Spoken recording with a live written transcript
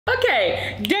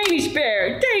Okay, Danish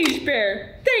Bear, Danish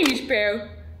Bear, Danish Bear.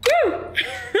 Woo!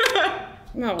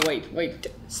 No, wait.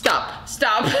 Stop.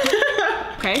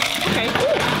 Okay. Ooh,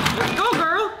 let's go,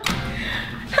 girl.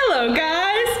 Hello,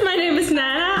 guys. My name is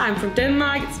Nana. I'm from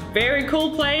Denmark. It's a very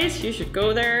cool place. You should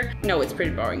go there. No, it's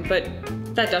pretty boring, but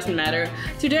that doesn't matter.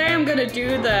 Today, I'm gonna do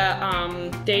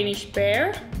the Danish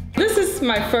Bear. This is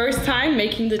my first time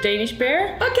making the Danish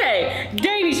Bear. Okay,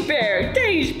 Danish Bear,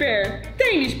 Danish Bear,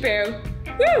 Danish Bear.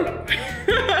 Woo!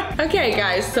 Okay,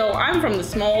 guys, so I'm from the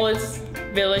smallest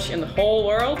village in the whole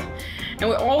world, and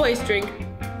we always drink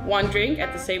one drink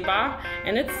at the same bar,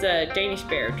 and it's a Danish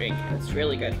Bear drink. It's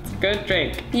really good. It's a good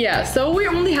drink. Yeah, so we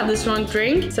only have this one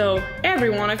drink, so every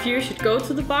one of you should go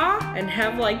to the bar and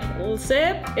have like a little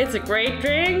sip. It's a great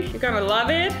drink. You're gonna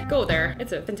love it. Go there.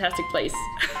 It's a fantastic place.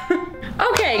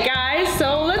 Okay, guys,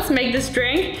 so let's make this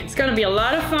drink. It's gonna be a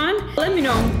lot of fun. Let me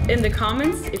know in the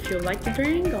comments if you like the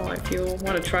drink or if you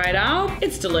want to try it out.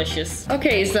 It's delicious.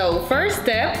 Okay, so first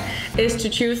step is to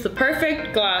choose the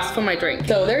perfect glass for my drink.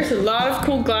 So there's a lot of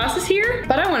cool glasses here,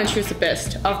 but I want to choose the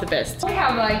best of the best. We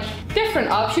have like different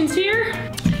options here.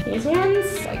 These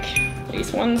ones, like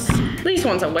these ones. These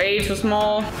ones are way too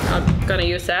small. I'm gonna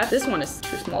use that. This one is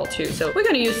too small too, so we're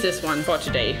gonna use this one for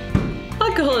today.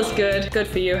 Alcohol is good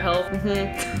for your health.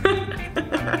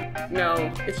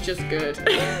 No, it's just good.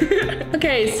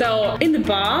 Okay, so in the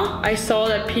bar, I saw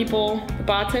that the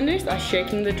bartenders are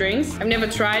shaking the drinks. I've never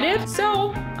tried it,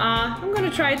 so I'm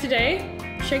gonna try it today.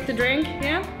 Shake the drink,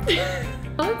 yeah.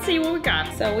 Let's see what we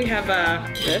got. So we have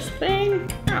this thing,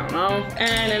 I don't know,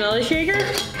 and another shaker.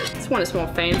 This one is more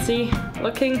fancy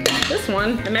looking. This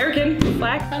one, American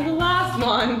flag, and the last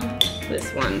one.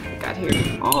 This one, we got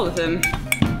here, all of them.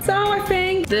 So I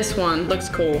think this one looks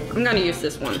cool. I'm gonna use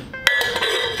this one.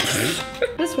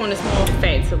 This one is more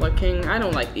fancy looking. I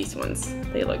don't like these ones.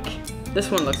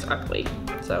 This one looks ugly.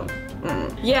 So,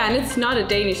 yeah, and it's not a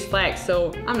Danish flag,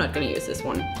 so I'm not gonna use this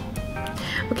one.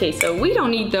 Okay, so we don't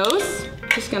need those.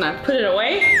 Just gonna put it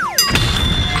away.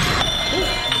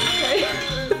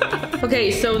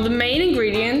 Okay, so the main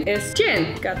ingredient is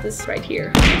gin. Got this right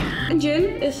here. And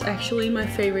gin is actually my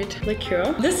favorite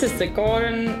liqueur. This is the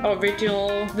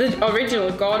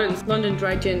original Gordon's London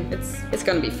Dry Gin. It's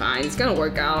gonna be fine. It's gonna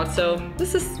work out. So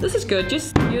this is good.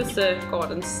 Just use the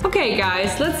Gordon's. Okay,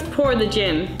 guys, let's pour the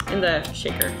gin in the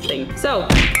shaker thing. So,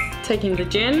 taking the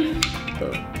gin,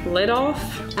 the lid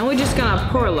off, and we're just gonna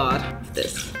pour a lot of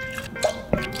this.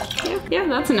 Yeah,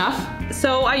 that's enough.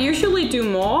 So I usually do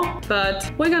more,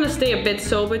 but we're gonna stay a bit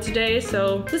sober today,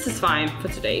 so this is fine for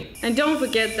today. And don't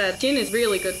forget that gin is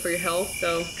really good for your health,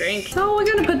 so drink. So we're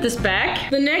gonna put this back.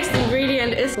 The next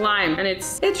ingredient is lime, and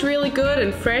it's really good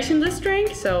and fresh in this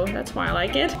drink, so that's why I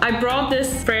like it. I brought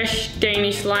this fresh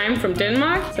Danish lime from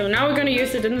Denmark, so now we're gonna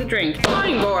use it in the drink.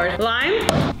 Cutting board, lime,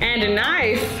 and a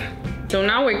knife. So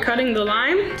now we're cutting the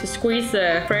lime to squeeze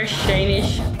the fresh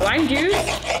Danish lime juice.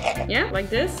 Yeah, like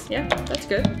this. Yeah, that's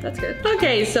good. That's good.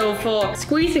 Okay, so for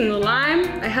squeezing the lime,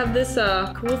 I have this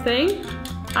cool thing.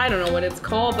 I don't know what it's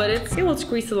called, but it will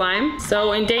squeeze the lime.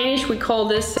 So in Danish, we call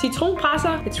this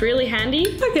citronpresser. It's really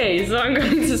handy. Okay, so I'm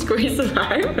going to squeeze the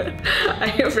lime.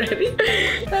 Are you ready?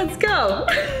 Let's go.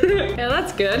 Yeah,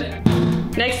 that's good.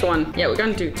 Next one. Yeah, we're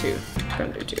gonna do two.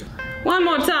 One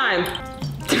more time.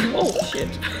 Oh, shit.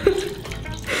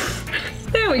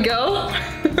 There we go.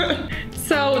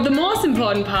 So the most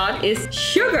important part is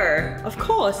sugar. Of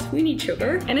course, we need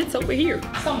sugar, and it's over here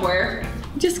somewhere.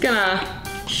 I'm just gonna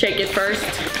shake it first.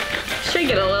 Shake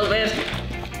it a little bit.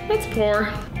 Let's pour.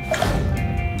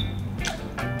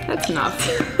 That's enough.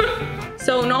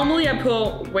 So normally I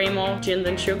put way more gin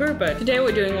than sugar, but today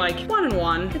we're doing like 1 and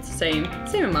 1. It's the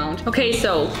same amount. Okay,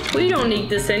 so we don't need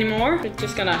this anymore. We're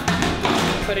just gonna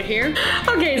put it here.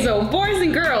 Okay, so boys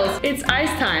and girls, it's ice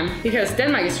time because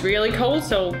Denmark is really cold,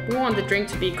 so we want the drink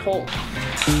to be cold.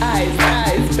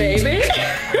 Ice, baby.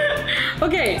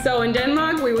 Okay, so in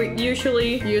Denmark we would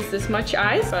usually use this much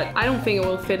ice, but I don't think it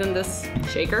will fit in this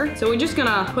shaker. So we're just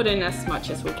gonna put in as much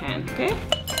as we can, okay?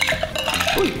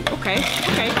 Ooh, okay.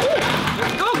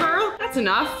 Ooh, go, girl. That's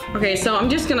enough. Okay, so I'm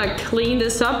just gonna clean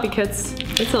this up because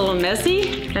it's a little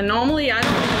messy. And normally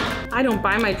I don't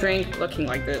buy my drink looking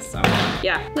like this. So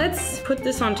yeah, let's put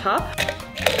this on top.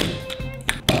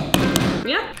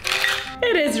 Yeah,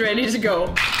 it is ready to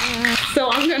go.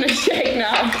 So I'm gonna shake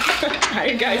now. Are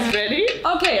you guys ready?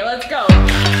 Okay, let's go.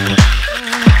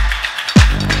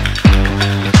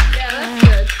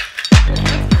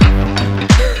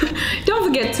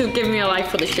 To give me a like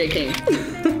for the shaking.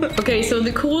 Okay, so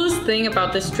the coolest thing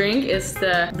about this drink is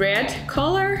the red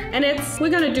color, and we're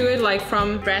gonna do it like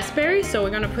from raspberry, so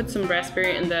we're gonna put some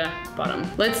raspberry in the bottom.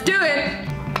 Let's do it!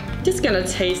 Just gonna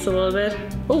taste a little bit.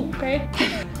 Oh, okay.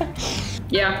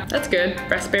 Yeah, that's good.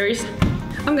 Raspberries.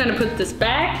 I'm gonna put this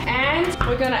back and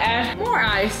we're gonna add more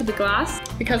ice to the glass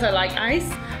because I like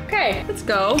ice. Okay, let's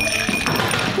go.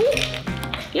 Ooh.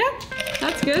 Yeah,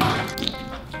 that's good.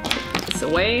 Put this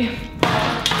away.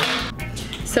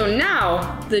 So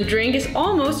now the drink is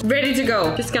almost ready to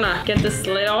go. Just gonna get this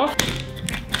lid off.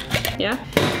 Yeah,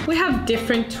 we have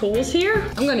different tools here.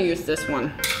 I'm gonna use this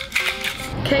one.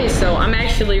 Okay, so I'm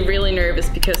actually really nervous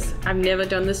because I've never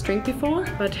done this drink before,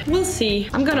 but we'll see.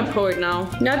 I'm gonna pour it now.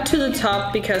 Not to the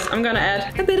top because I'm gonna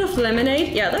add a bit of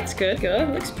lemonade. Yeah, that's good. Good,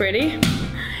 looks pretty.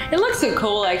 It looks so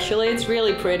cool actually, it's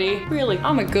really pretty. Really,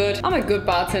 I'm a good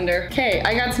bartender. Okay,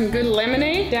 I got some good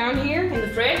lemonade down here in the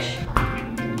fridge.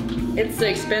 It's the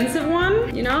expensive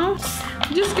one, you know?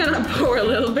 I'm just gonna pour a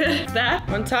little bit of that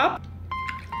on top.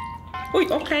 Oh,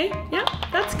 okay, yeah,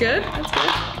 that's good, that's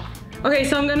good. Okay,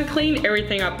 so I'm gonna clean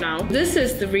everything up now. This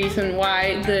is the reason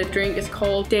why the drink is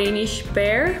called Danish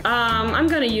Bear. I'm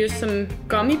gonna use some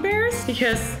gummy bears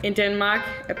because in Denmark,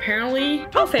 apparently,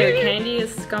 our favorite candy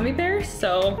is gummy bears.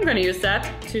 So I'm gonna use that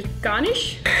to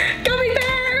garnish. Gummy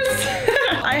bears!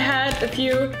 I had a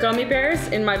few gummy bears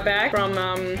in my bag from,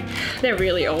 they're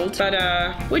really old, but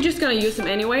we're just gonna use them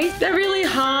anyway. They're really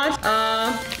hot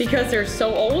because they're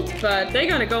so old, but they're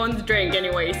gonna go in the drink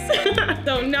anyways.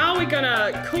 So now we're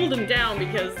gonna cool them down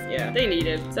because yeah, they need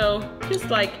it. So just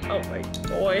like, oh my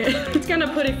boy. Just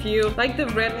gonna put a few, like the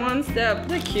red ones, they're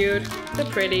cute, they're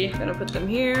pretty. Gonna put them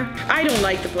here. I don't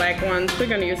like the black ones. We're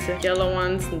gonna use the yellow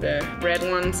ones and the red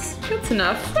ones. That's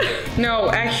enough. No,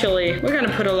 actually, we're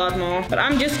gonna put a lot more, but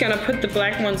I'm just gonna put the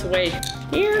black ones away.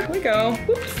 Here we go.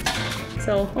 Oops.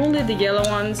 So only the yellow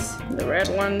ones, the red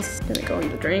ones, gonna go in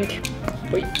the drink.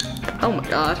 Wait, oh my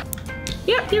God.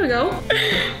 Yep, here we go.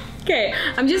 Okay,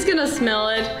 I'm just gonna smell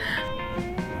it.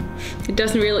 It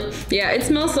doesn't really, yeah, it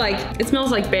smells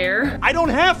like bear. I don't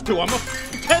have to, I'm a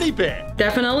teddy bear.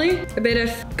 Definitely a bit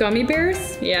of gummy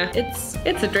bears. Yeah, it's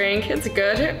a drink, it's a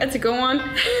good one.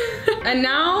 And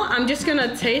now I'm just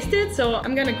gonna taste it. So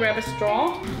I'm gonna grab a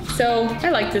straw. So I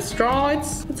like this straw,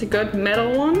 it's a good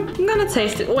metal one. I'm gonna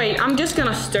taste it. Wait, I'm just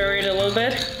gonna stir it a little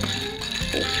bit.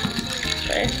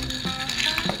 Okay.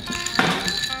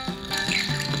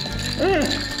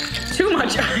 Too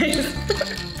much ice.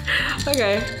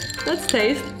 Okay, let's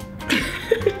taste.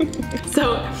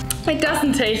 So it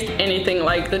doesn't taste anything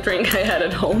like the drink I had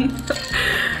at home.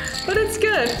 But it's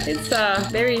good. It's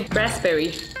very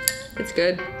raspberry. It's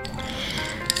good.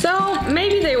 So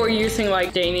maybe they were using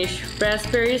like Danish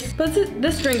raspberries, but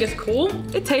this drink is cool.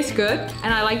 It tastes good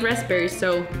and I like raspberries,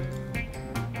 so.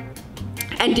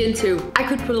 And gin too. I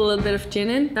could put a little bit of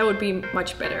gin in. That would be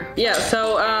much better. Yeah,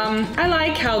 so I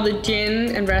like how the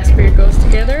gin and raspberry goes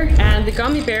together. And the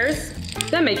gummy bears,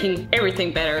 they're making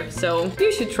everything better. So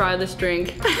you should try this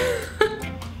drink.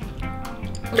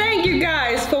 Thank you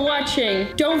guys for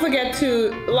watching. Don't forget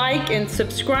to like and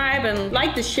subscribe and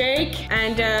like the shake.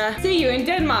 And see you in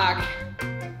Denmark.